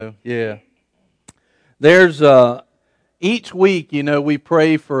Yeah. There's each week, we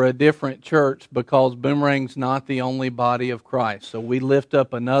pray for a different church because Boomerang's not the only body of Christ. So we lift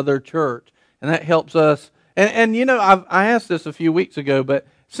up another church, and that helps us. I asked this a few weeks ago, but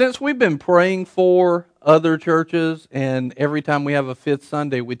since we've been praying for other churches, and every time we have a fifth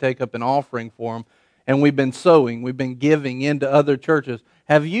Sunday, we take up an offering for them, and we've been sowing, we've been giving into other churches.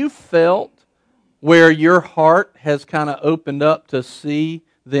 Have you felt where your heart has kind of opened up to see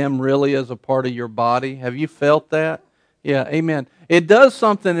them really as a part of your body? Have you felt that? Yeah, amen. It does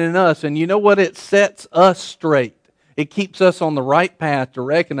something in us, and you know what? It sets us straight. It keeps us on the right path to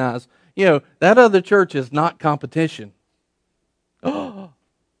recognize, that other church is not competition. Oh,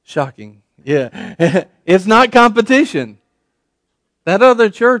 shocking. Yeah, it's not competition. That other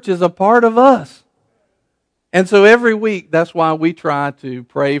church is a part of us. And so every week, that's why we try to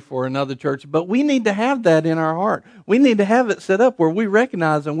pray for another church. But we need to have that in our heart. We need to have it set up where we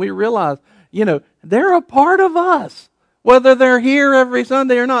recognize and we realize, they're a part of us. Whether they're here every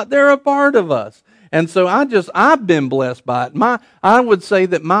Sunday or not, they're a part of us. And so I've been blessed by it. I would say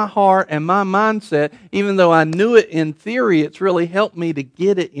that my heart and my mindset, even though I knew it in theory, it's really helped me to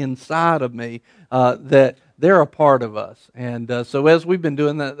get it inside of me that they're a part of us. And so as we've been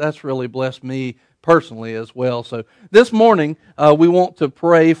doing that, that's really blessed me personally as well. So this morning, we want to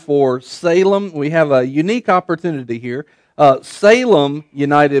pray for Salem. We have a unique opportunity here. Salem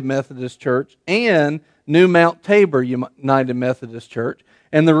United Methodist Church and New Mount Tabor United Methodist Church.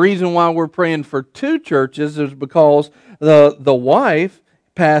 And the reason why we're praying for two churches is because the wife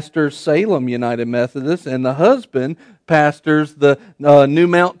pastors Salem United Methodist and the husband pastors the New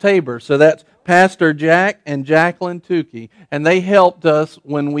Mount Tabor. So that's Pastor Jack and Jacqueline Tukey. And they helped us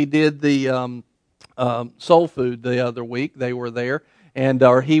when we did the soul food the other week. They were there, and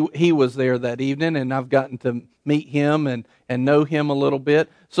he was there that evening, and I've gotten to meet him and know him a little bit.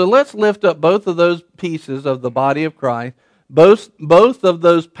 So let's lift up both of those pieces of the body of Christ, both of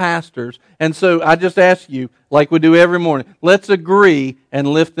those pastors. And so I just ask you, like we do every morning, let's agree and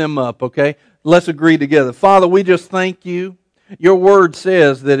lift them up, okay? Let's agree together. Father, we just thank you. Your word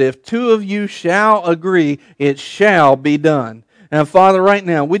says that if two of you shall agree, it shall be done. Now, Father, right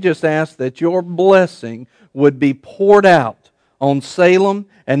now, we just ask that your blessing would be poured out on Salem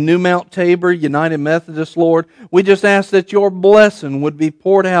and New Mount Tabor United Methodist, Lord. We just ask that your blessing would be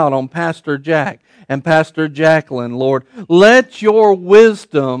poured out on Pastor Jack and Pastor Jacqueline, Lord. Let your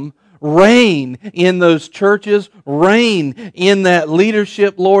wisdom reign in those churches, reign in that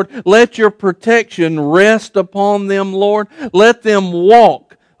leadership, Lord. Let your protection rest upon them, Lord. Let them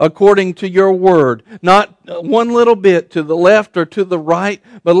walk according to your word. Not one little bit to the left or to the right,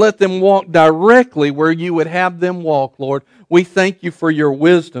 but let them walk directly where you would have them walk, Lord. We thank you for your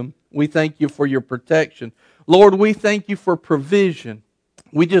wisdom. We thank you for your protection. Lord, we thank you for provision.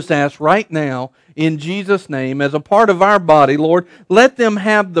 We just ask right now, in Jesus' name, as a part of our body, Lord, let them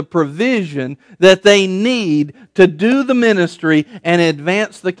have the provision that they need to do the ministry and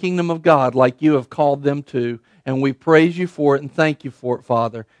advance the kingdom of God like you have called them to. And we praise you for it and thank you for it,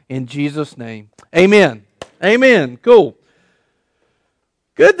 Father, in Jesus' name. Amen. Amen. Cool.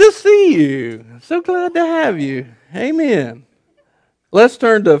 Good to see you. So glad to have you. Amen. Let's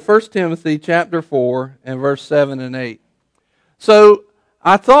turn to 1 Timothy chapter 4 and verse 7 and 8. So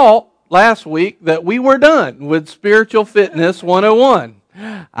I thought last week that we were done with Spiritual Fitness 101.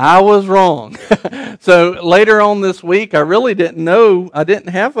 I was wrong. So later on this week, I really didn't know. I didn't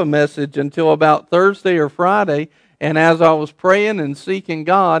have a message until about Thursday or Friday. And as I was praying and seeking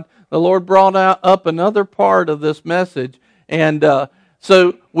God, the Lord brought up another part of this message. And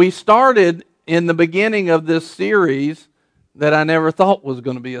so we started in the beginning of this series that I never thought was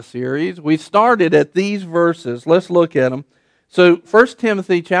going to be a series. We started at these verses. Let's look at them. So 1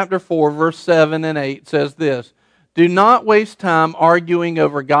 Timothy chapter 4, verse 7 and 8 says this: do not waste time arguing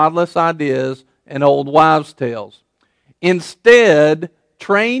over godless ideas and old wives' tales. Instead,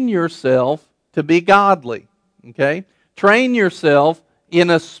 train yourself to be godly. Okay? Train yourself in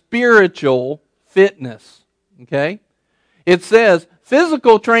a spiritual fitness. Okay? It says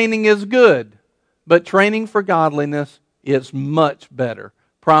physical training is good, but training for godliness is much better,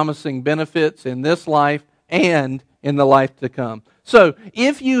 promising benefits in this life and in the life to come. So,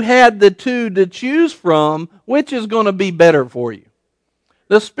 if you had the two to choose from, which is going to be better for you?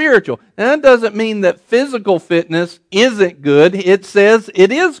 The spiritual. And that doesn't mean that physical fitness isn't good. It says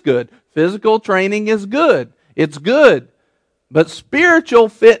it is good. Physical training is good. It's good. But spiritual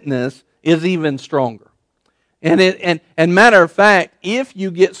fitness is even stronger. And matter of fact, if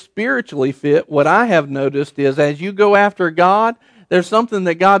you get spiritually fit, what I have noticed is as you go after God, there's something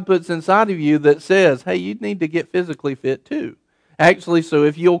that God puts inside of you that says, hey, you need to get physically fit too. Actually, so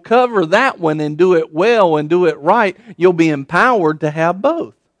if you'll cover that one and do it well and do it right, you'll be empowered to have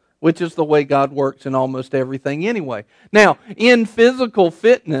both, which is the way God works in almost everything anyway. Now, in physical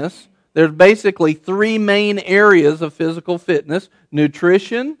fitness, there's basically three main areas of physical fitness: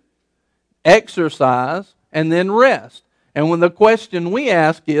 nutrition, exercise, and then rest. And when the question we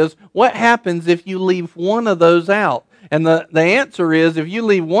ask is, what happens if you leave one of those out? And the answer is, if you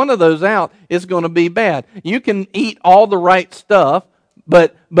leave one of those out, it's going to be bad. You can eat all the right stuff,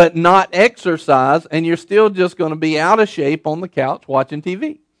 but not exercise, and you're still just going to be out of shape on the couch watching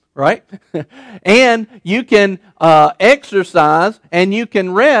TV, right? And you can exercise and you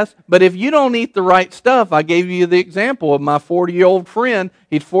can rest, but if you don't eat the right stuff, I gave you the example of my 40-year-old friend.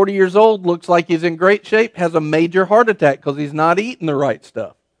 He's 40 years old, looks like he's in great shape, has a major heart attack because he's not eating the right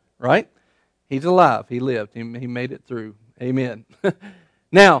stuff, right? He's alive. He lived. He made it through. Amen.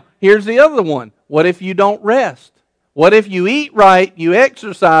 Now, here's the other one. What if you don't rest? What if you eat right, you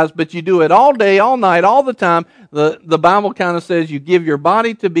exercise, but you do it all day, all night, all the time? The Bible kind of says you give your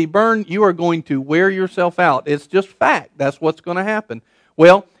body to be burned, you are going to wear yourself out. It's just fact. That's what's going to happen.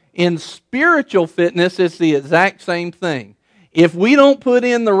 Well, in spiritual fitness, it's the exact same thing. If we don't put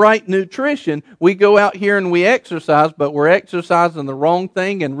in the right nutrition, we go out here and we exercise, but we're exercising the wrong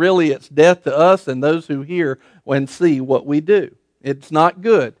thing, and really it's death to us and those who hear and see what we do. It's not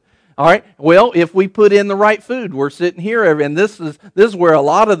good. All right. Well, if we put in the right food, we're sitting here, and this is where a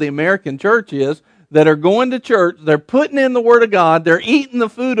lot of the American church is, that are going to church, they're putting in the Word of God, they're eating the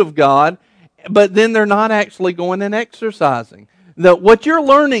food of God, but then they're not actually going and exercising. What you're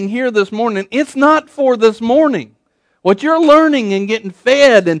learning here this morning, it's not for this morning. What you're learning and getting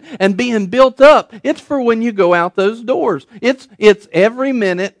fed and being built up, it's for when you go out those doors. It's every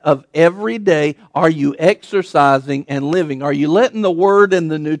minute of every day. Are you exercising and living? Are you letting the Word and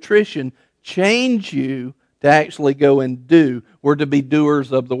the nutrition change you to actually go and do? We're to be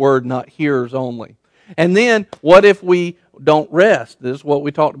doers of the Word, not hearers only. And then, what if we don't rest? This is what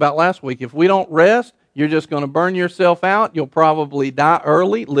we talked about last week. If we don't rest, you're just going to burn yourself out. You'll probably die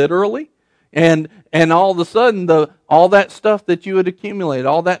early, literally. And all of a sudden, all that stuff that you had accumulated,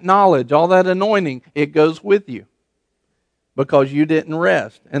 all that knowledge, all that anointing, it goes with you because you didn't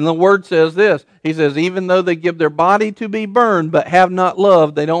rest. And the Word says this. He says, even though they give their body to be burned but have not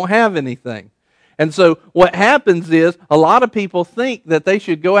love, they don't have anything. And so what happens is a lot of people think that they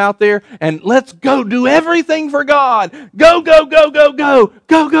should go out there and let's go do everything for God. Go, go, go, go, go,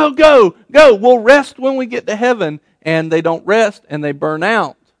 go, go, go, go. We'll rest when we get to heaven. And they don't rest and they burn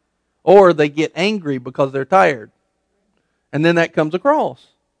out. Or they get angry because they're tired. And then that comes across.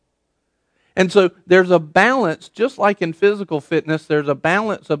 And so there's a balance, just like in physical fitness, there's a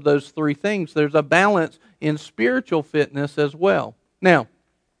balance of those three things. There's a balance in spiritual fitness as well. Now,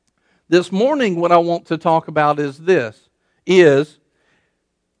 this morning what I want to talk about is this, is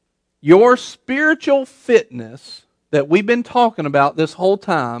your spiritual fitness that we've been talking about this whole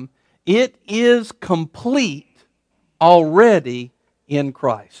time, it is complete already in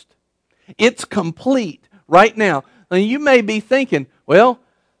Christ. It's complete right now. Now, you may be thinking, well,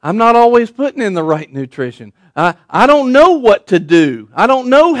 I'm not always putting in the right nutrition. I don't know what to do. I don't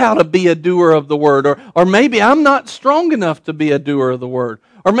know how to be a doer of the Word. Or maybe I'm not strong enough to be a doer of the Word.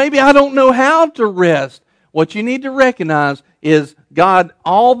 Or maybe I don't know how to rest. What you need to recognize is God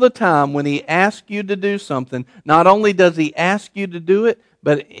all the time, when He asks you to do something, not only does He ask you to do it,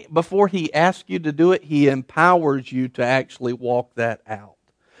 but before He asks you to do it, He empowers you to actually walk that out.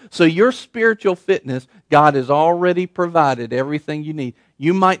 So your spiritual fitness, God has already provided everything you need.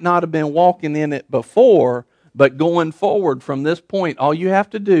 You might not have been walking in it before, but going forward from this point, all you have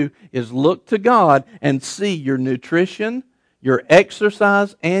to do is look to God and see your nutrition, your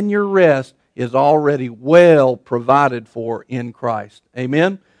exercise, and your rest is already well provided for in Christ.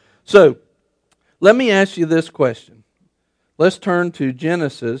 Amen? So, let me ask you this question. Let's turn to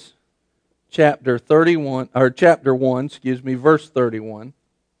Genesis chapter 1, verse 31.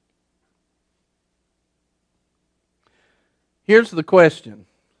 Here's the question.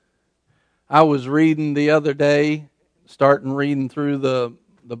 I was reading the other day, starting reading through the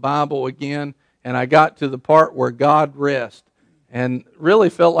Bible again, and I got to the part where God rests, and really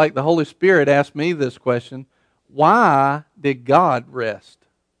felt like the Holy Spirit asked me this question: why did God rest?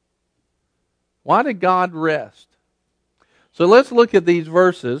 Why did God rest? So let's look at these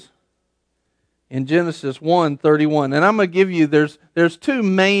verses in Genesis 1:31. And I'm going to give you, there's two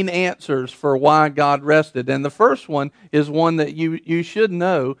main answers for why God rested. And the first one is one that you should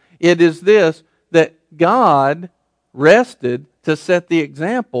know. It is this, that God rested to set the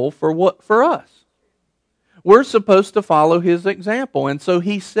example for us. We're supposed to follow His example, and so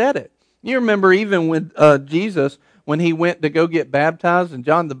He set it. You remember even with Jesus, when he went to go get baptized, and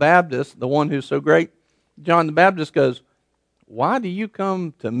John the Baptist, the one who's so great, John the Baptist goes, why do you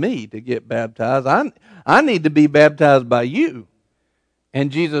come to me to get baptized? I need to be baptized by you.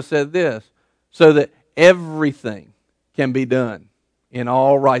 And Jesus said this, so that everything can be done in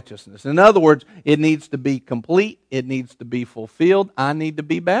all righteousness. In other words, it needs to be complete. It needs to be fulfilled. I need to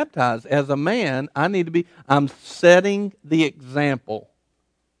be baptized. As a man, I'm setting the example.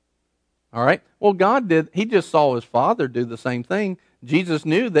 All right? Well, God did. He just saw his Father do the same thing. Jesus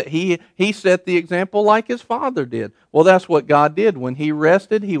knew that he set the example like his Father did. Well, that's what God did. When he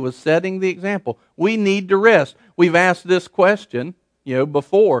rested, he was setting the example. We need to rest. We've asked this question,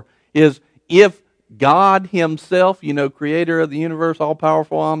 before, is if God himself, creator of the universe,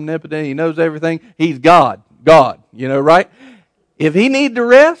 all-powerful, omnipotent, he knows everything, he's God, right? If he need to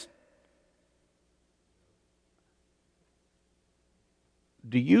rest,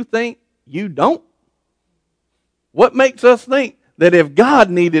 do you think you don't? What makes us think that if God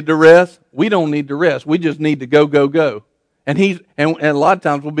needed to rest, we don't need to rest? We just need to go, go, go. And a lot of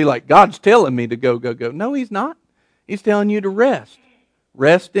times we'll be like, God's telling me to go, go, go. No, he's not. He's telling you to rest.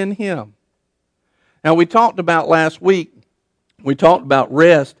 Rest in him. Now, we talked about last week,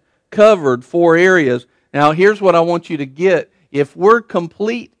 rest covered 4 areas. Now, here's what I want you to get. If we're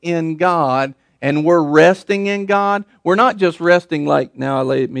complete in God and we're resting in God, we're not just resting like, now I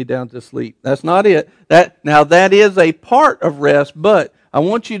lay me down to sleep. That's not it. That is a part of rest, but I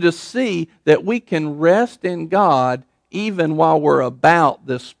want you to see that we can rest in God even while we're about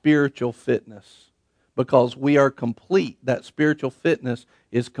this spiritual fitness. Because we are complete. That spiritual fitness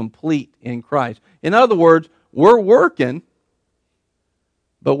is complete in Christ. In other words, we're working,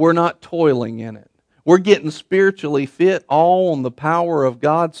 but we're not toiling in it. We're getting spiritually fit all on the power of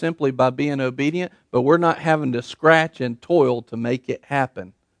God simply by being obedient, but we're not having to scratch and toil to make it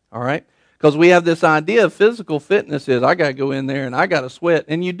happen. All right? Because we have this idea of physical fitness is, I got to go in there and I got to sweat.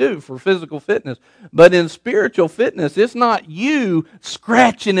 And you do for physical fitness. But in spiritual fitness, it's not you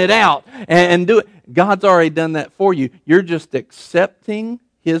scratching it out and do it. God's already done that for you. You're just accepting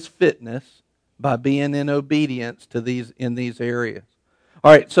his fitness by being in obedience to in these areas.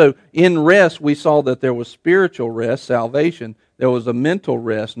 All right, so in rest, we saw that there was spiritual rest, salvation. There was a mental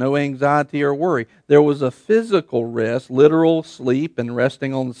rest, no anxiety or worry. There was a physical rest, literal sleep and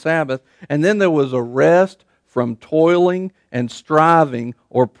resting on the Sabbath. And then there was a rest from toiling and striving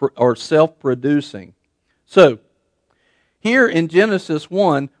or self-producing. So, here in Genesis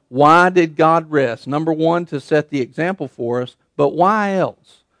 1, why did God rest? Number 1, to set the example for us, but why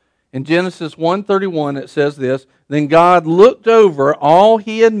else? In Genesis 1:31 it says this, then God looked over all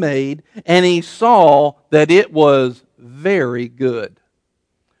he had made, and he saw that it was very good.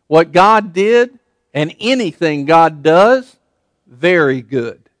 What God did, and anything God does, very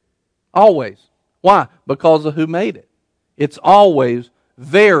good. Always. Why? Because of who made it. It's always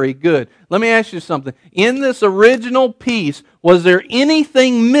very good. Let me ask you something. In this original piece, was there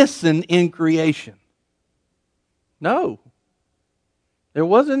anything missing in creation? No. There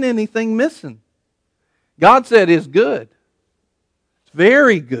wasn't anything missing. God said it's good. It's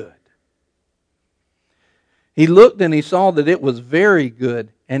very good. He looked and he saw that it was very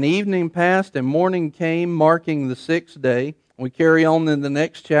good. And evening passed and morning came, marking the 6th day. We carry on in the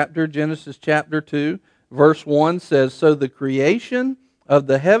next chapter, Genesis chapter 2. Verse 1 says, so the creation of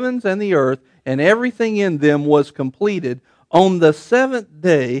the heavens and the earth and everything in them was completed. On the 7th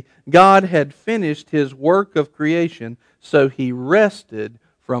day, God had finished his work of creation, so he rested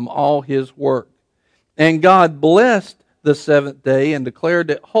from all his work. And God blessed the 7th day and declared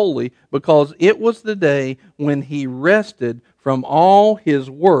it holy, because it was the day when he rested from all his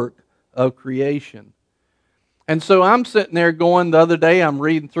work of creation. And so I'm sitting there going, the other day I'm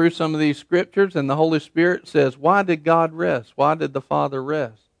reading through some of these scriptures, and the Holy Spirit says, why did God rest? Why did the Father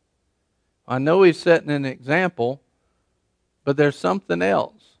rest? I know he's setting an example, but there's something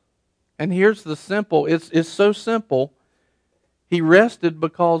else. And here's the simple, it's so simple. He rested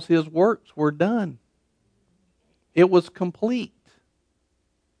because his works were done. It was complete.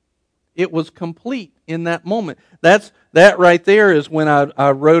 It was complete in that moment. That right there is when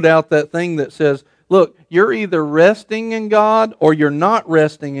I wrote out that thing that says, look, you're either resting in God or you're not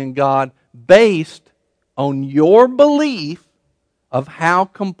resting in God based on your belief of how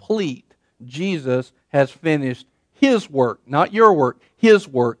complete Jesus has finished his work, not your work, his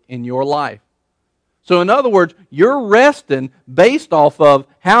work in your life. So in other words, you're resting based off of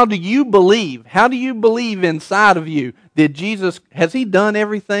how do you believe? How do you believe inside of you? Has he done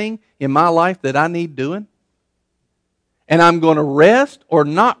everything in my life that I need doing? And I'm going to rest or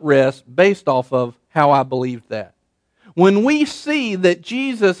not rest based off of how I believe that. When we see that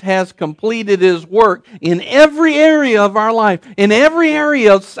Jesus has completed His work in every area of our life, in every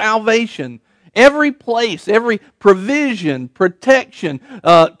area of salvation, every place, every provision, protection,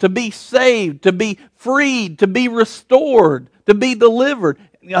 to be saved, to be freed, to be restored, to be delivered.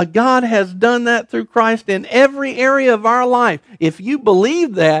 God has done that through Christ in every area of our life. If you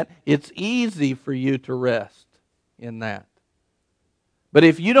believe that, it's easy for you to rest in that. But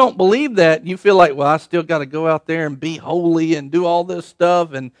if you don't believe that, you feel like, well, I still got to go out there and be holy and do all this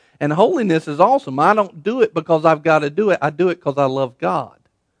stuff. And holiness is awesome. I don't do it because I've got to do it. I do it because I love God.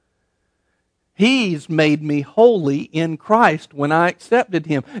 He's made me holy in Christ when I accepted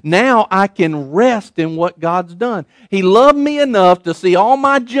Him. Now I can rest in what God's done. He loved me enough to see all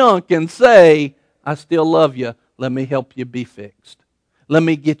my junk and say, I still love you. Let me help you be fixed. Let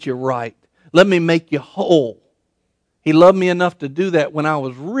me get you right. Let me make you whole. He loved me enough to do that when I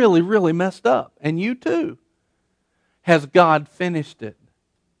was really, really messed up. And you too. Has God finished it?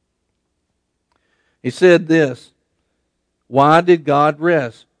 He said this, why did God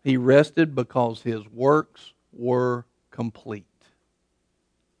rest? He rested because His works were complete.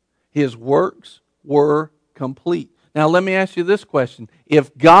 His works were complete. Now let me ask you this question.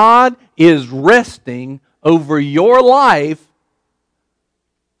 If God is resting over your life,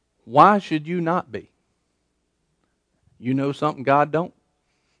 why should you not be? You know something God don't?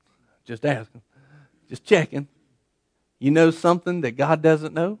 Just asking. Just checking. You know something that God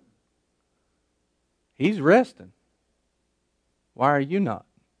doesn't know? He's resting. Why are you not?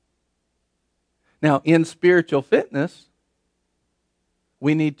 Now, in spiritual fitness,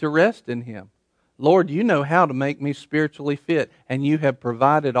 we need to rest in Him. Lord, you know how to make me spiritually fit, and you have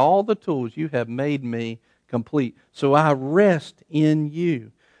provided all the tools. You have made me complete. So I rest in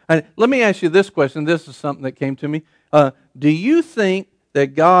you. Let me ask you this question. This is something that came to me. Do you think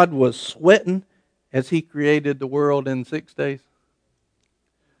that God was sweating as He created the world in 6 days?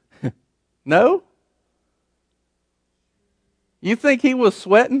 No? You think He was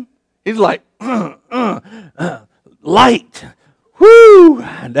sweating? He's like, light. Whoo!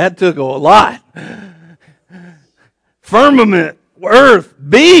 That took a lot. Firmament, earth,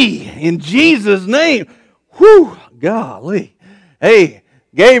 be in Jesus' name. Whoo! Golly. Hey,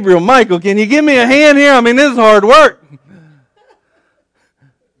 Gabriel, Michael, can you give me a hand here? I mean, this is hard work.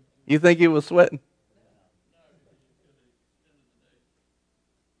 You think he was sweating?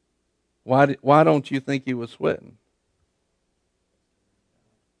 Why don't you think he was sweating?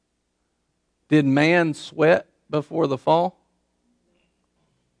 Did man sweat before the fall?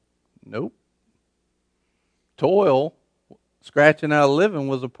 Nope. Toil, scratching out a living,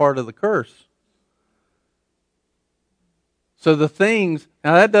 was a part of the curse. So the things,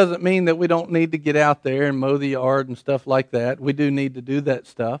 now that doesn't mean that we don't need to get out there and mow the yard and stuff like that. We do need to do that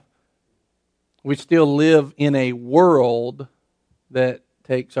stuff. We still live in a world that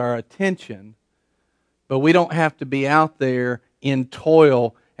takes our attention, but we don't have to be out there in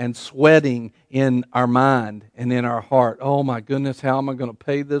toil and sweating in our mind and in our heart. Oh my goodness, how am I going to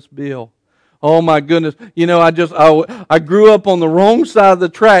pay this bill? Oh my goodness, you know, I grew up on the wrong side of the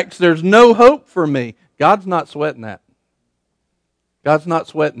tracks. There's no hope for me. God's not sweating that. God's not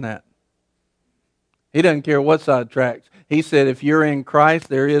sweating that. He doesn't care what side of the tracks. He said, if you're in Christ,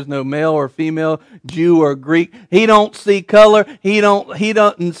 there is no male or female, Jew or Greek. He don't see color. He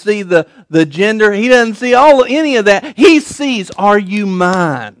doesn't see the gender. He doesn't see any of that. He sees, are you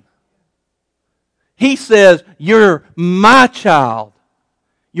mine? He says, you're my child.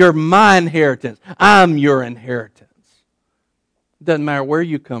 You're my inheritance. I'm your inheritance. It doesn't matter where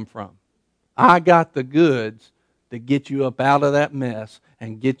you come from. I got the goods to get you up out of that mess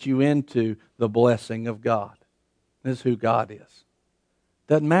and get you into the blessing of God. This is who God is.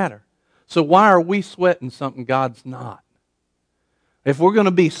 Doesn't matter. So why are we sweating something God's not? If we're going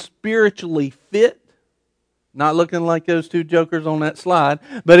to be spiritually fit, not looking like those two jokers on that slide,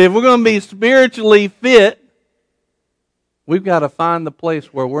 but if we're going to be spiritually fit, we've got to find the place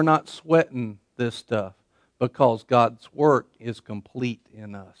where we're not sweating this stuff because God's work is complete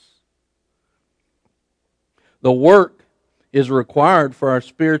in us. The work is required for our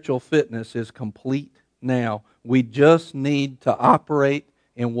spiritual fitness is complete now. We just need to operate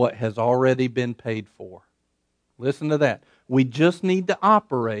in what has already been paid for. Listen to that. We just need to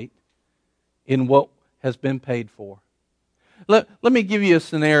operate in what has been paid for. Let me give you a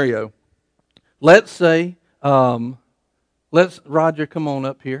scenario. Let's say, Roger, come on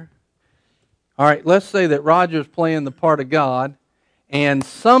up here. All right, let's say that Roger's playing the part of God, and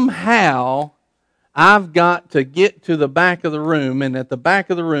somehow I've got to get to the back of the room, and at the back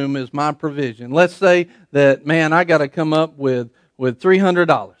of the room is my provision. Let's say that, man, I got to come up with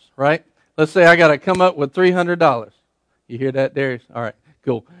 $300, right? Let's say I got to come up with $300. You hear that, Darius? All right,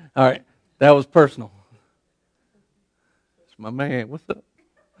 cool. All right, that was personal. It's my man. What's up?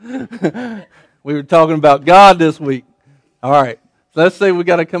 We were talking about God this week. All right, so let's say we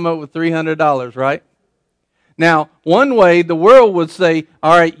got to come up with $300, right? Now, one way the world would say,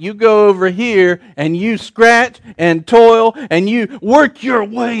 all right, you go over here and you scratch and toil and you work your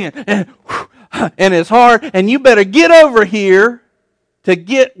way and it's hard and you better get over here to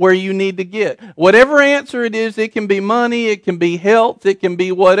get where you need to get. Whatever answer it is, it can be money, it can be health, it can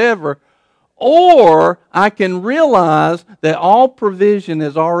be whatever. Or I can realize that all provision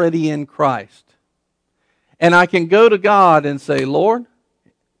is already in Christ. And I can go to God and say, Lord,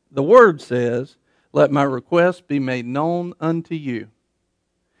 the Word says, let my request be made known unto you.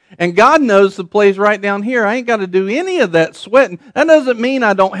 And God knows the place right down here. I ain't got to do any of that sweating. That doesn't mean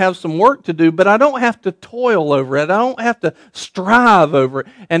I don't have some work to do, but I don't have to toil over it. I don't have to strive over it.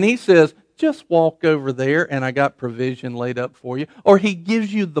 And He says, just walk over there and I got provision laid up for you. Or He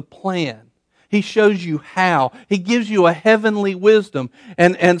gives you the plan. He shows you how. He gives you a heavenly wisdom.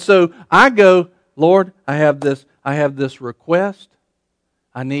 And so I go, Lord, I have this request.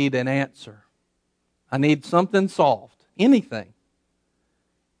 I need an answer. I need something solved, anything.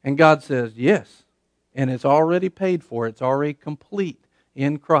 And God says, yes. And it's already paid for. It's already complete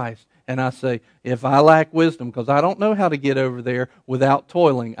in Christ. And I say, if I lack wisdom, because I don't know how to get over there without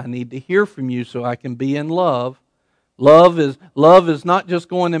toiling, I need to hear from you so I can be in love. Love is not just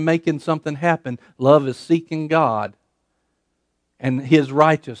going and making something happen. Love is seeking God and His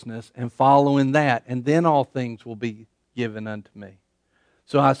righteousness and following that. And then all things will be given unto me.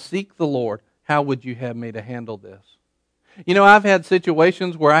 So I seek the Lord. How would you have me to handle this? You know, I've had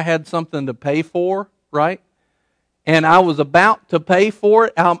situations where I had something to pay for, right? And I was about to pay for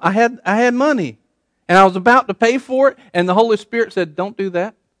it. I had money. And I was about to pay for it. And the Holy Spirit said, don't do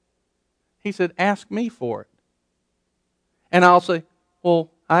that. He said, ask me for it. And I'll say, well,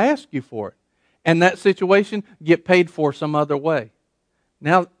 I asked you for it. And that situation get paid for some other way.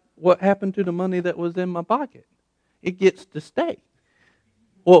 Now, what happened to the money that was in my pocket? It gets to stay.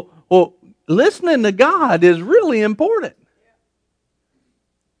 Well, listening to God is really important.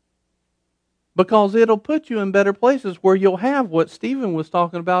 Because it'll put you in better places where you'll have what Stephen was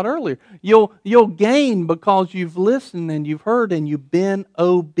talking about earlier. You'll gain because you've listened and you've heard and you've been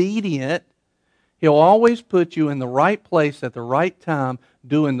obedient. He'll always put you in the right place at the right time,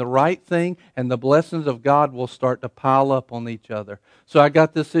 doing the right thing, and the blessings of God will start to pile up on each other. So I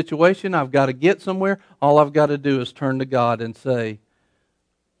got this situation, I've got to get somewhere. All I've got to do is turn to God and say,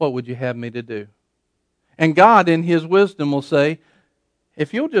 what would you have me to do? And God, in His wisdom, will say,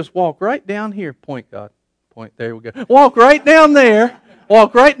 if you'll just walk right down here, point, God, point, there we go. Walk right down there,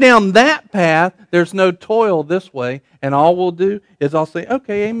 walk right down that path. There's no toil this way. And all we'll do is I'll say,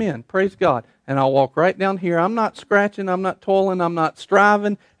 okay, amen, praise God. And I'll walk right down here. I'm not scratching, I'm not toiling, I'm not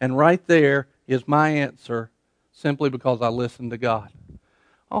striving. And right there is my answer simply because I listened to God.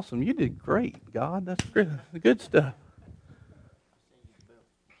 Awesome, you did great, God. That's great. Good stuff.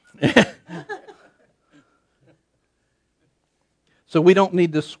 So we don't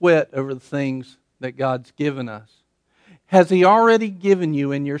need to sweat over the things that God's given us. Has He already given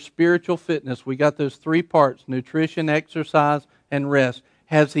you in your spiritual fitness? We got those three parts, nutrition, exercise, and rest.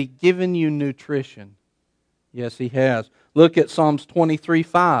 Has He given you nutrition? Yes, He has. Look at Psalms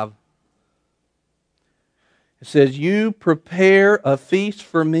 23:5. It says, you prepare a feast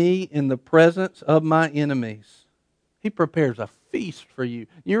for me in the presence of my enemies. He prepares a feast for you.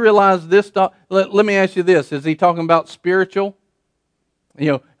 You realize this? Let me ask you this. Is He talking about spiritual?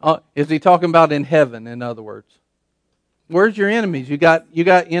 Is He talking about in heaven, in other words? Where's your enemies? You got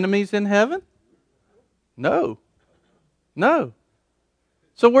enemies in heaven? No.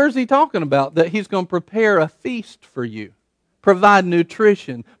 So where's He talking about? That He's going to prepare a feast for you. Provide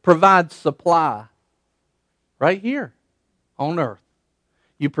nutrition. Provide supply. Right here on earth.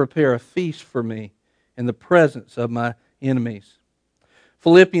 You prepare a feast for me in the presence of my enemies.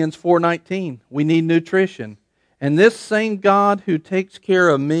 Philippians 4:19. We need nutrition. And this same God who takes care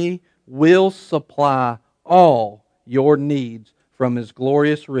of me will supply all your needs from His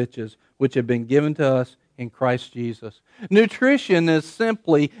glorious riches, which have been given to us in Christ Jesus. Nutrition is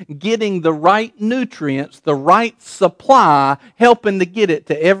simply getting the right nutrients, the right supply, helping to get it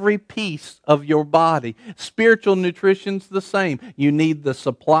to every piece of your body. Spiritual nutrition's the same. You need the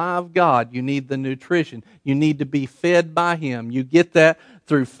supply of God. You need the nutrition. You need to be fed by Him. You get that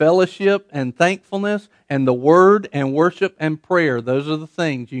through fellowship and thankfulness and the Word and worship and prayer. Those are the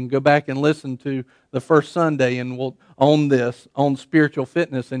things. You can go back and listen to the first Sunday and we'll on spiritual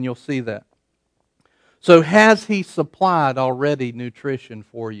fitness, and you'll see that. So has He supplied already nutrition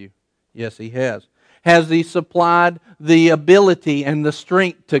for you? Yes, He has. Has He supplied the ability and the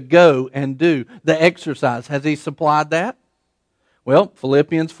strength to go and do the exercise? Has He supplied that? Well,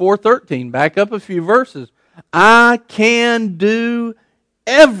 Philippians 4:13, back up a few verses. I can do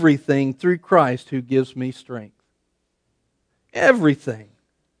everything through Christ who gives me strength. Everything.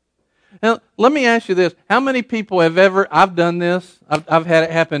 Now, let me ask you this. How many people have ever, I've done this, I've had it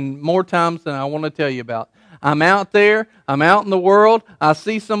happen more times than I want to tell you about. I'm out there, I'm out in the world, I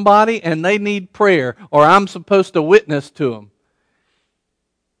see somebody and they need prayer, or I'm supposed to witness to them.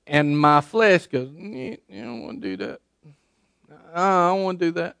 And my flesh goes, you don't want to do that. I don't want to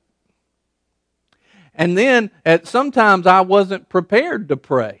do that. And then sometimes I wasn't prepared to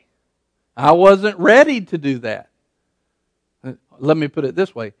pray. I wasn't ready to do that. Let me put it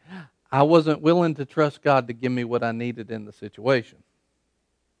this way. I wasn't willing to trust God to give me what I needed in the situation.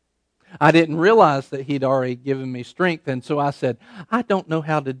 I didn't realize that He'd already given me strength, and so I said, I don't know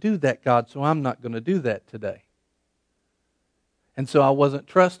how to do that, God, so I'm not going to do that today. And so I wasn't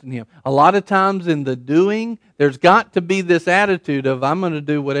trusting Him. A lot of times in the doing, there's got to be this attitude of, I'm going to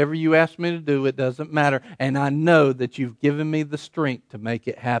do whatever you ask me to do, it doesn't matter. And I know that you've given me the strength to make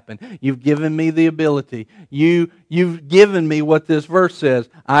it happen. You've given me the ability. You've given me what this verse says,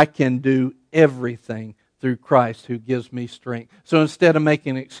 I can do everything through Christ who gives me strength. So instead of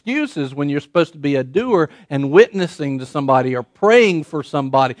making excuses when you're supposed to be a doer and witnessing to somebody or praying for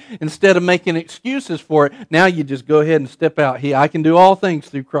somebody, instead of making excuses for it, now you just go ahead and step out. Here, I can do all things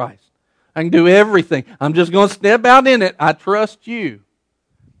through Christ. I can do everything. I'm just going to step out in it. I trust you.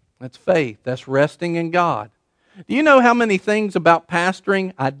 That's faith. That's resting in God. Do you know how many things about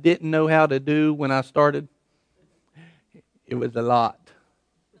pastoring I didn't know how to do when I started? It was a lot.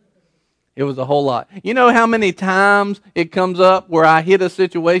 It was a whole lot. You know how many times it comes up where I hit a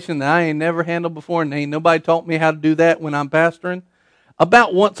situation that I ain't never handled before and ain't nobody taught me how to do that when I'm pastoring?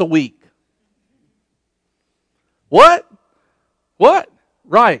 About once a week. What? What?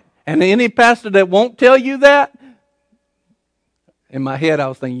 Right. And any pastor that won't tell you that, in my head I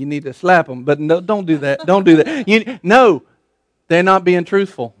was thinking, you need to slap them. But no, don't do that. Don't do that. No, they're not being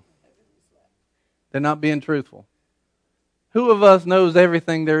truthful. They're not being truthful. Who of us knows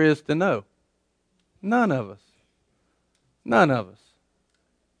everything there is to know? None of us. None of us.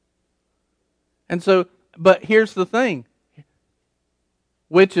 And so, but here's the thing.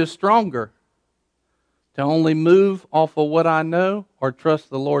 Which is stronger? To only move off of what I know or trust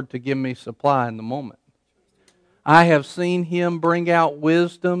the Lord to give me supply in the moment? I have seen Him bring out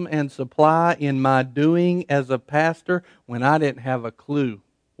wisdom and supply in my doing as a pastor when I didn't have a clue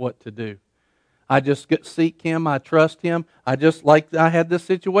what to do. I just seek Him. I trust Him. I had this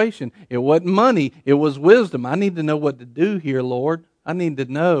situation. It wasn't money. It was wisdom. I need to know what to do here, Lord. I need to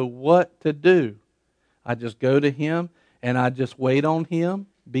know what to do. I just go to Him and I just wait on Him.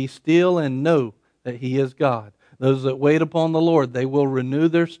 Be still and know that He is God. Those that wait upon the Lord, they will renew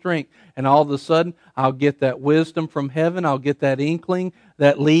their strength. And all of a sudden, I'll get that wisdom from heaven. I'll get that inkling,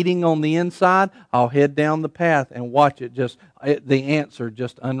 that leading on the inside. I'll head down the path and watch it the answer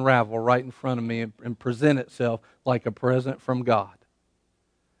just unravel right in front of me and present itself like a present from God.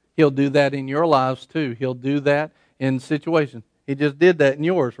 He'll do that in your lives too. He'll do that in situations. He just did that in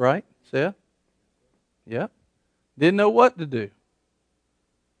yours, right, Seth? Yeah. Didn't know what to do.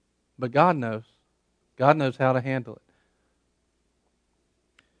 But God knows. God knows how to handle it.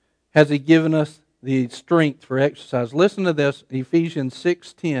 Has He given us the strength for exercise? Listen to this, Ephesians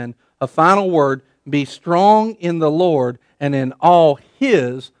 6:10, a final word, be strong in the Lord and in all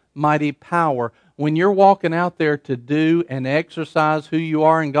His mighty power. When you're walking out there to do and exercise who you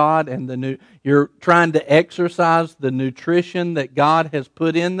are in God and you're trying to exercise the nutrition that God has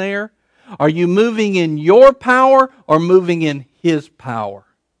put in there, are you moving in your power or moving in His power?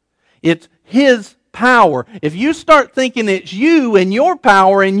 It's His power. If you start thinking it's you and your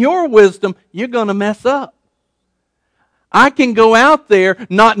power and your wisdom, you're going to mess up. I can go out there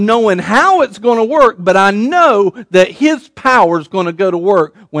not knowing how it's going to work, but I know that His power is going to go to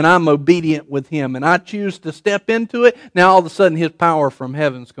work when I'm obedient with Him. And I choose to step into it. Now all of a sudden His power from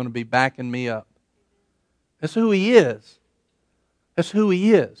heaven is going to be backing me up. That's who He is. That's who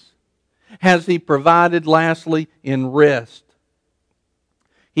He is. Has He provided, lastly, in rest?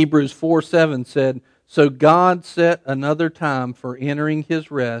 Hebrews 4:7 said, so God set another time for entering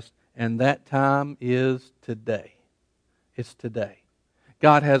His rest, and that time is today. It's today.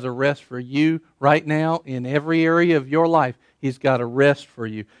 God has a rest for you right now in every area of your life. He's got a rest for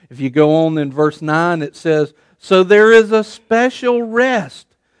you. If you go on in verse 9, it says, so there is a special rest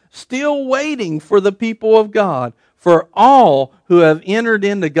still waiting for the people of God. For all who have entered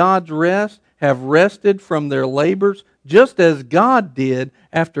into God's rest have rested from their labors, just as God did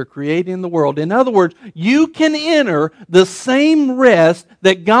after creating the world. In other words, you can enter the same rest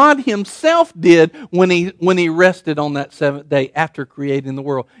that God Himself did when He rested on that seventh day after creating the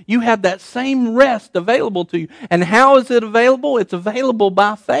world. You have that same rest available to you. And how is it available? It's available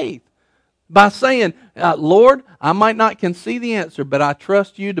by faith. By saying, Lord, I might not can see the answer, but I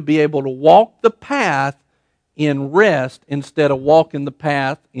trust you to be able to walk the path in rest instead of walking the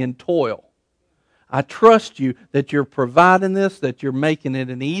path in toil. I trust you that you're providing this, that you're making it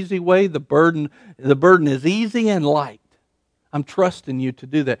an easy way. The burden is easy and light. I'm trusting you to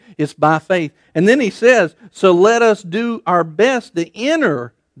do that. It's by faith. And then he says, so let us do our best to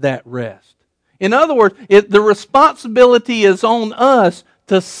enter that rest. In other words, the responsibility is on us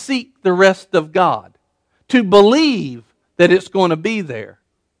to seek the rest of God, to believe that it's going to be there.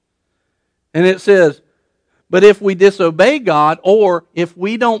 And it says, but if we disobey God, or if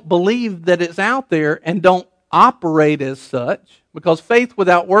we don't believe that it's out there and don't operate as such, because faith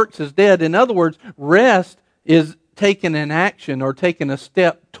without works is dead. In other words, rest is taking an action or taking a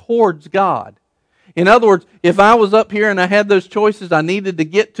step towards God. In other words, if I was up here and I had those choices, I needed to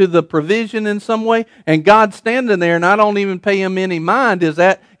get to the provision in some way, and God's standing there and I don't even pay Him any mind, is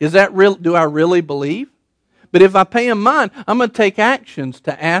that real? Do I really believe? But if I pay Him mind, I'm going to take actions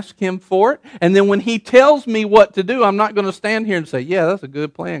to ask Him for it. And then when He tells me what to do, I'm not going to stand here and say, yeah, that's a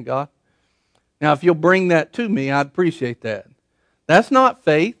good plan, God. Now, if you'll bring that to me, I'd appreciate that. That's not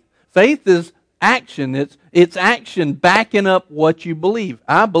faith. Faith is action. It's action backing up what you believe.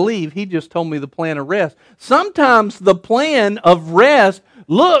 I believe He just told me the plan of rest. Sometimes the plan of rest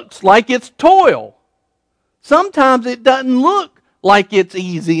looks like it's toil. Sometimes it doesn't look like it's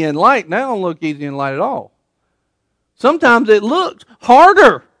easy and light. Now, it don't look easy and light at all. Sometimes it looks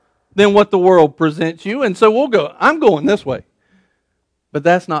harder than what the world presents you. And so we'll go, I'm going this way. But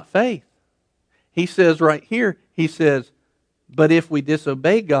that's not faith. He says right here, he says, but if we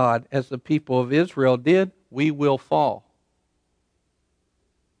disobey God as the people of Israel did, we will fall.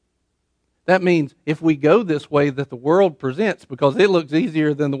 That means if we go this way that the world presents, because it looks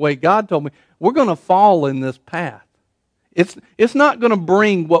easier than the way God told me, we're going to fall in this path. It's not going to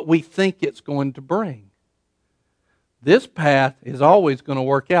bring what we think it's going to bring. This path is always going to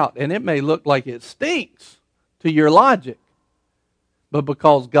work out, and it may look like it stinks to your logic, but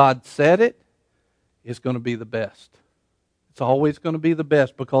because God said it, it's going to be the best. It's always going to be the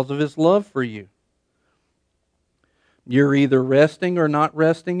best because of His love for you. You're either resting or not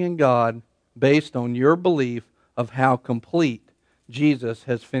resting in God based on your belief of how complete Jesus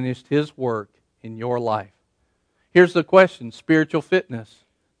has finished His work in your life. Here's the question: spiritual fitness,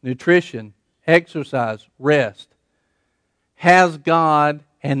 nutrition, exercise, rest. Has God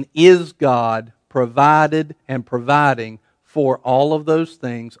and is God provided and providing for all of those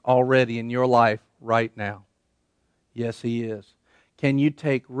things already in your life right now? Yes, He is. Can you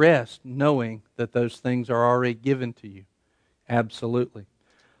take rest knowing that those things are already given to you? Absolutely.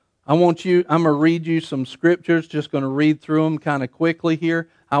 I'm going to read you some scriptures, just going to read through them kind of quickly here.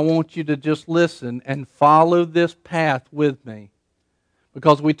 I want you to just listen and follow this path with me.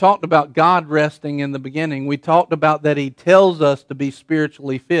 Because we talked about God resting in the beginning. We talked about that He tells us to be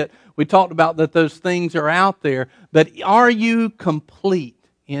spiritually fit. We talked about that those things are out there. But are you complete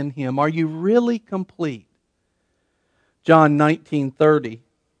in Him? Are you really complete? John 19:30.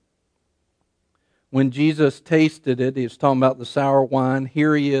 When Jesus tasted it, He was talking about the sour wine.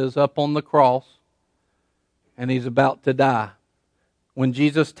 Here He is up on the cross, and He's about to die. When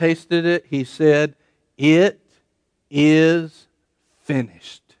Jesus tasted it, He said, "It is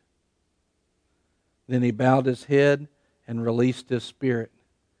finished." Then He bowed His head and released His spirit.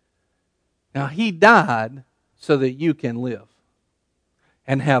 Now He died so that you can live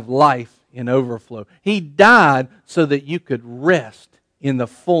and have life in overflow. He died so that you could rest in the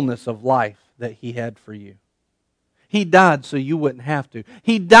fullness of life that He had for you. He died so you wouldn't have to.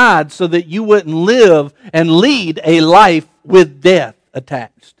 He died so that you wouldn't live and lead a life with death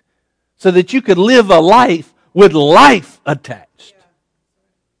attached. So that you could live a life with life attached.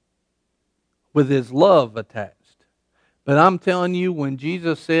 With His love attached. But I'm telling you, when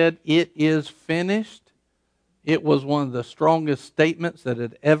Jesus said, "It is finished," it was one of the strongest statements that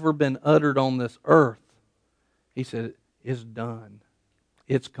had ever been uttered on this earth. He said, "It's done.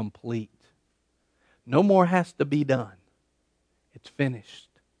 It's complete. No more has to be done. It's finished.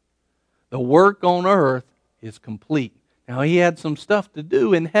 The work on earth is complete." Now He had some stuff to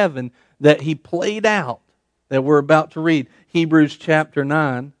do in heaven that He played out that we're about to read. Hebrews chapter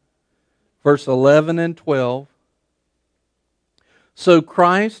 9. Verse 11 and 12. So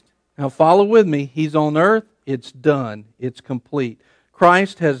Christ, now follow with me, He's on earth, it's done, it's complete.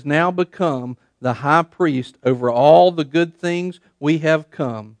 Christ has now become the high priest over all the good things we have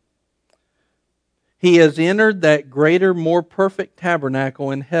come. He has entered that greater, more perfect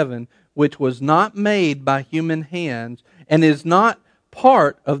tabernacle in heaven, which was not made by human hands and is not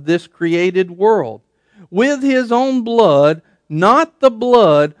part of this created world. With his own blood, not the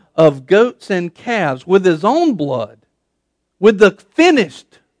blood of goats and calves, with his own blood, with the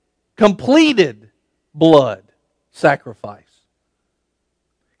finished, completed blood sacrifice.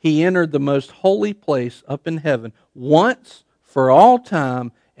 He entered the most holy place up in heaven once for all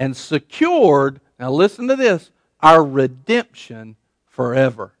time and secured, now listen to this, our redemption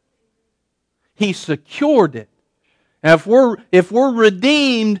forever. He secured it. Now if we're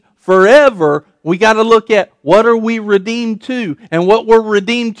redeemed forever, we got to look at what are we redeemed to? And what we're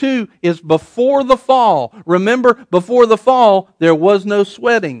redeemed to is before the fall. Remember, before the fall, there was no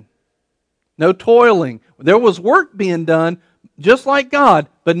sweating, no toiling. There was work being done, just like God,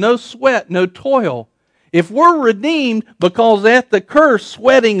 but no sweat, no toil. If we're redeemed because at the curse,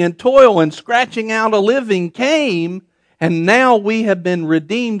 sweating and toil and scratching out a living came, and now we have been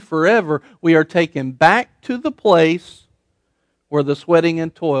redeemed forever, we are taken back to the place where the sweating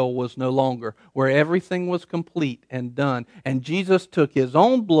and toil was no longer, where everything was complete and done. And Jesus took His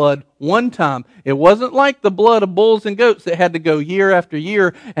own blood one time. It wasn't like the blood of bulls and goats that had to go year after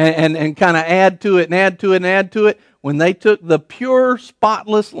year and kind of add to it and add to it and add to it. When they took the pure,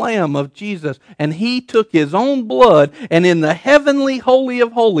 spotless Lamb of Jesus, and He took His own blood, and in the heavenly Holy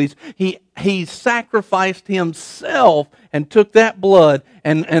of Holies, He sacrificed Himself and took that blood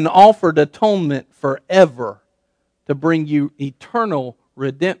and offered atonement forever to bring you eternal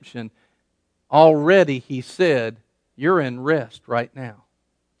redemption. Already, He said, you're in rest right now.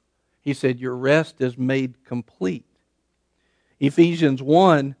 He said, your rest is made complete. Ephesians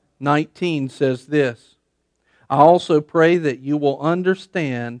 1:19 says this, I also pray that you will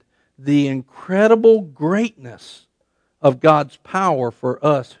understand the incredible greatness of God's power for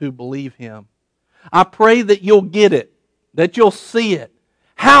us who believe Him. I pray that you'll get it, that you'll see it,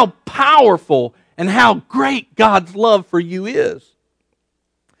 how powerful and how great God's love for you is.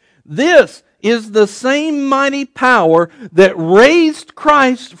 This is the same mighty power that raised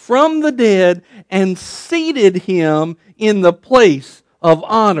Christ from the dead and seated Him in the place of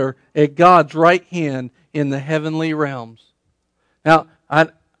honor at God's right hand in the heavenly realms. Now,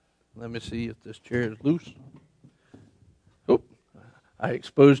 let me see if this chair is loose. Oop, I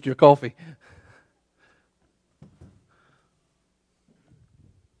exposed your coffee.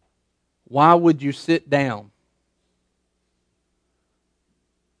 Why would you sit down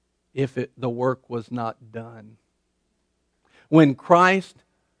if the work was not done? When Christ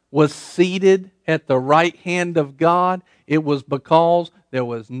was seated at the right hand of God, it was because there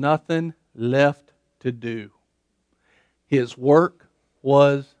was nothing left to do. His work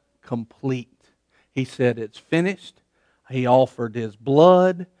was complete. He said, it's finished. He offered His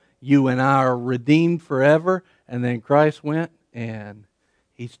blood. You and I are redeemed forever. And then Christ went and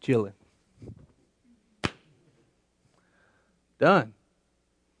He's chilling. Done.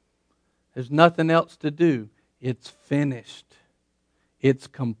 There's nothing else to do. It's finished. It's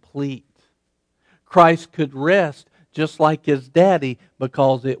complete. Christ could rest just like His daddy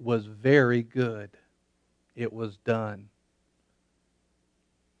because it was very good. It was done.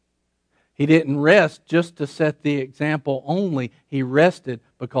 He didn't rest just to set the example only. He rested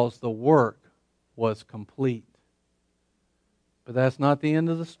because the work was complete. But that's not the end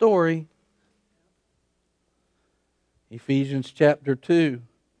of the story. Ephesians chapter 2,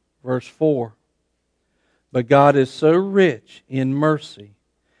 verse 4. But God is so rich in mercy,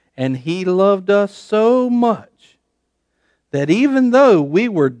 and He loved us so much, that even though we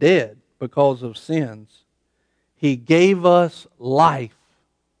were dead because of sins, He gave us life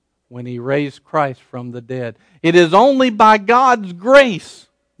when He raised Christ from the dead. It is only by God's grace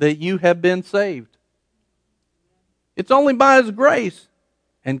that you have been saved. It's only by His grace.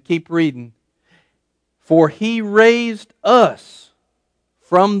 And keep reading. For He raised us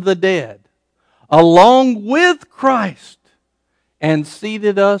from the dead, along with Christ, and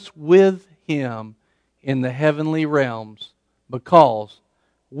seated us with Him in the heavenly realms, because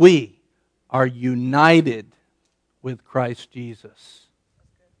we are united with Christ Jesus.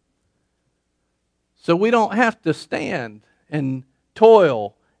 So we don't have to stand and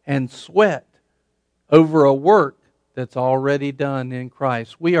toil and sweat over a work that's already done in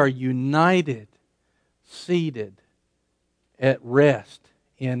Christ. We are united, seated at rest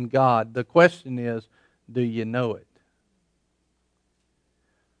in God. The question is, do you know it?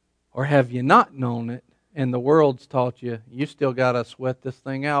 Or have you not known it and the world's taught you, you still got to sweat this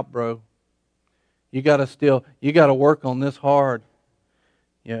thing out, bro. You got to work on this hard.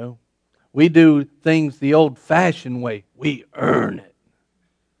 You know, We do things the old-fashioned way. We earn it.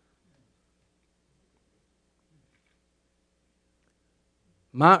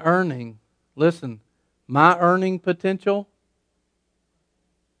 My earning potential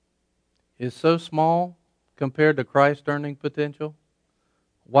is so small compared to Christ's earning potential.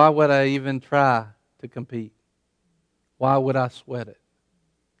 Why would I even try to compete? Why would I sweat it?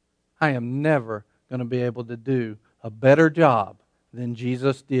 I am never going to be able to do a better job than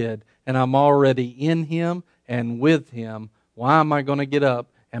Jesus did, and I'm already in Him and with Him. Why am I going to get up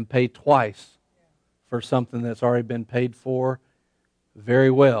and pay twice for something that's already been paid for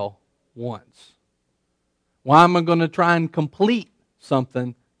very well once? Why am I going to try and complete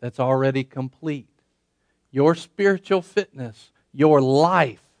something that's already complete? Your spiritual fitness, your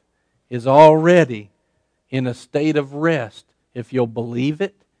life is already in a state of rest if you'll believe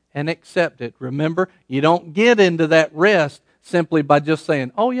it and accept it. Remember, you don't get into that rest simply by just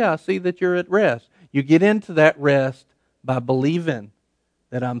saying, oh yeah, I see that you're at rest. You get into that rest by believing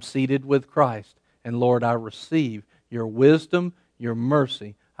that I'm seated with Christ. And Lord, I receive your wisdom, your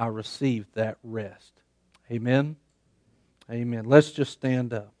mercy. I receive that rest. Amen? Amen. Let's just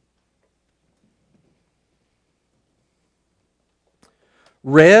stand up.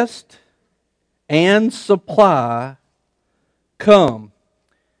 Rest and supply come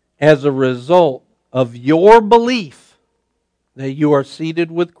as a result of your belief that you are seated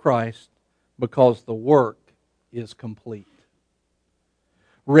with Christ because the work is complete.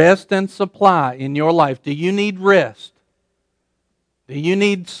 Rest and supply in your life. Do you need rest? Do you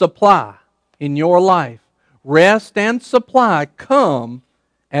need supply in your life? Rest and supply come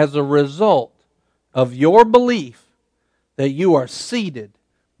as a result of your belief that you are seated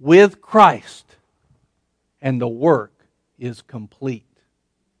with Christ and the work is complete.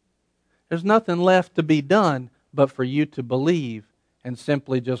 There's nothing left to be done but for you to believe and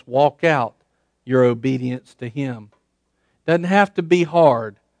simply just walk out your obedience to Him. Doesn't have to be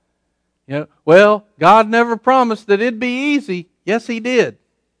hard. Well, God never promised that it'd be easy. Yes, He did.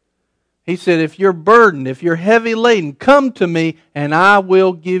 He said, if you're burdened, if you're heavy laden, come to me and I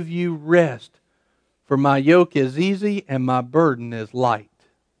will give you rest. For my yoke is easy and my burden is light.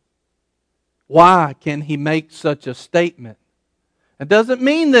 Why can He make such a statement? It doesn't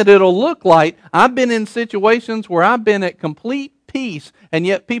mean that it'll look light. I've been in situations where I've been at complete peace, and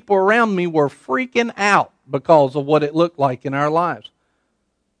yet people around me were freaking out because of what it looked like in our lives.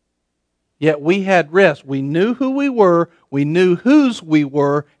 Yet we had rest. We knew who we were, we knew whose we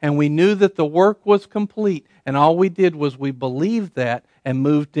were, and we knew that the work was complete. And all we did was we believed that and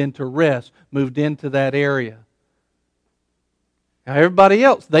moved into rest, moved into that area. Now everybody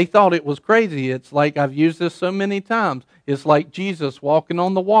else, they thought it was crazy. It's like, I've used this so many times, it's like Jesus walking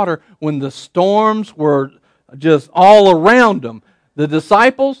on the water when the storms were just all around them. The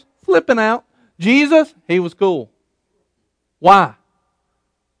disciples, flipping out. Jesus, He was cool. Why?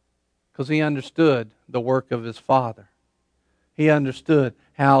 Because He understood the work of His Father. He understood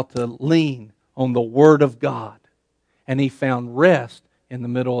how to lean on the Word of God. And He found rest in the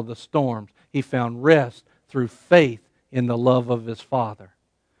middle of the storms. He found rest through faith in the love of His Father.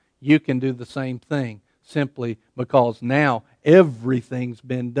 You can do the same thing simply because now everything's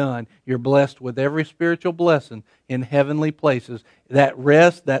been done. You're blessed with every spiritual blessing in heavenly places. That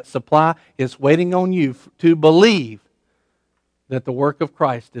rest, that supply is waiting on you to believe that the work of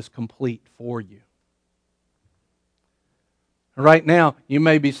Christ is complete for you. Right now, you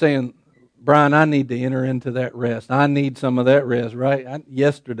may be saying, Brian, I need to enter into that rest. I need some of that rest, right?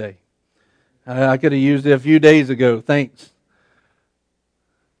 Yesterday. I could have used it a few days ago. Thanks.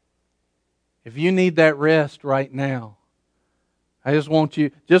 If you need that rest right now, I just want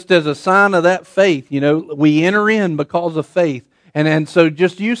you, just as a sign of that faith, we enter in because of faith. And so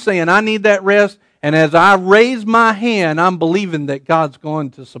just you saying, I need that rest, and as I raise my hand, I'm believing that God's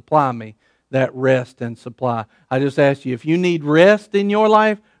going to supply me that rest and supply. I just ask you, if you need rest in your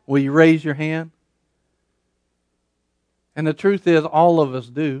life, will you raise your hand? And the truth is, all of us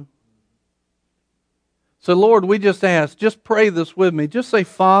do. So Lord, we just ask, just pray this with me. Just say,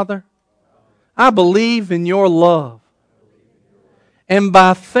 Father, I believe in your love. And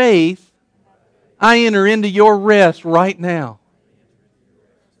by faith, I enter into your rest right now.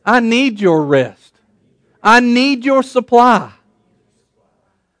 I need your rest. I need your supply.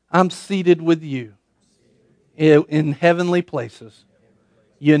 I'm seated with you in heavenly places,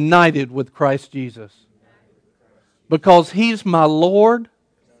 united with Christ Jesus. Because He's my Lord.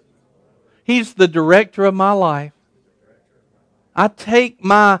 He's the director of my life. I take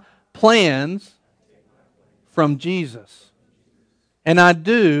my plans from Jesus. And I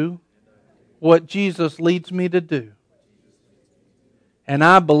do what Jesus leads me to do. And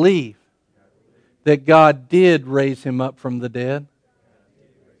I believe that God did raise him up from the dead.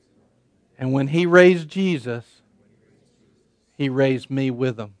 And when he raised Jesus, he raised me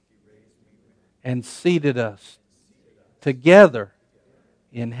with him and seated us together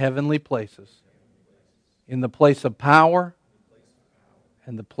in heavenly places, in the place of power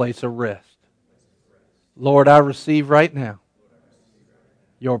and the place of rest. Lord, I receive right now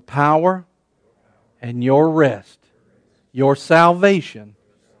your power and your rest, your salvation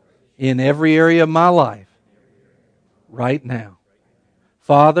in every area of my life right now.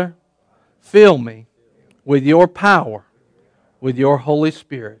 Father, fill me with your power, with your Holy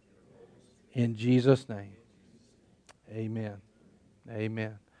Spirit. In Jesus' name, amen.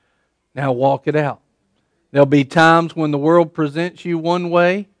 Amen. Now walk it out. There'll be times when the world presents you one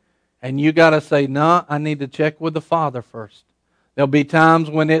way, and you got to say, "No, I need to check with the Father first." There'll be times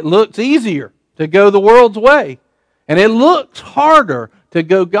when it looks easier to go the world's way, and it looks harder to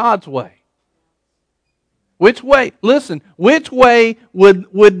go God's way. Which way? Listen, which way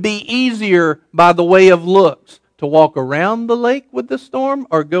would be easier by the way of looks? To walk around the lake with the storm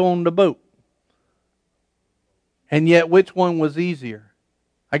or go on the boat? And yet, which one was easier?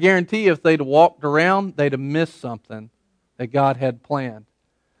 I guarantee you if they'd have walked around, they'd have missed something that God had planned.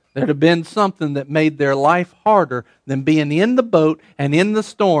 There'd have been something that made their life harder than being in the boat and in the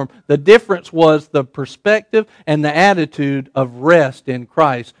storm. The difference was the perspective and the attitude of rest in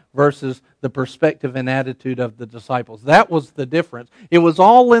Christ versus the perspective and attitude of the disciples. That was the difference. It was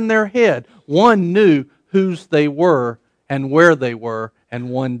all in their head. One knew whose they were and where they were, and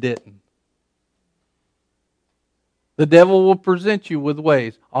one didn't. The devil will present you with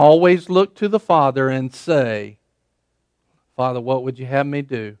ways. Always look to the Father and say, "Father, what would you have me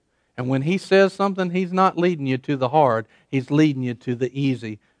do?" And when he says something, he's not leading you to the hard. He's leading you to the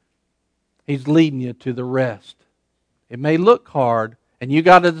easy. He's leading you to the rest. It may look hard, and you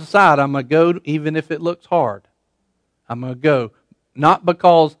got to decide, I'm going to go even if it looks hard. I'm going to go. Not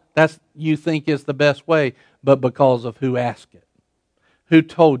because that's you think is the best way, but because of who asked it. Who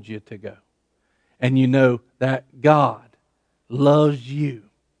told you to go. And you know that God loves you.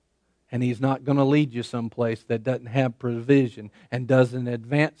 And He's not going to lead you someplace that doesn't have provision and doesn't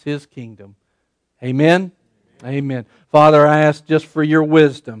advance His kingdom. Amen? Amen. Father, I ask just for your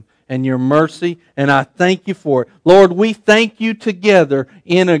wisdom and your mercy, and I thank you for it. Lord, we thank you together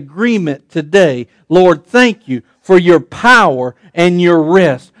in agreement today. Lord, thank you for your power and your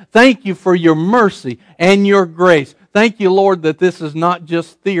rest. Thank you for your mercy and your grace. Thank you, Lord, that this is not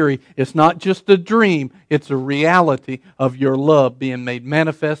just theory. It's not just a dream. It's a reality of your love being made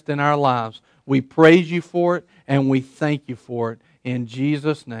manifest in our lives. We praise you for it, and we thank you for it. In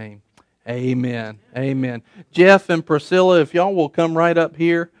Jesus' name, amen. Amen. Jeff and Priscilla, if y'all will come right up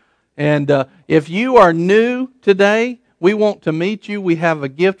here. And if you are new today, we want to meet you. We have a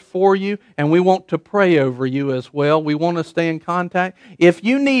gift for you, and we want to pray over you as well. We want to stay in contact. If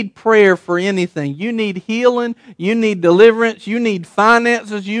you need prayer for anything, you need healing, you need deliverance, you need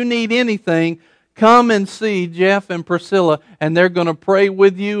finances, you need anything, come and see Jeff and Priscilla, and they're going to pray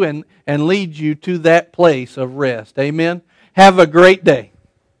with you and lead you to that place of rest. Amen? Have a great day.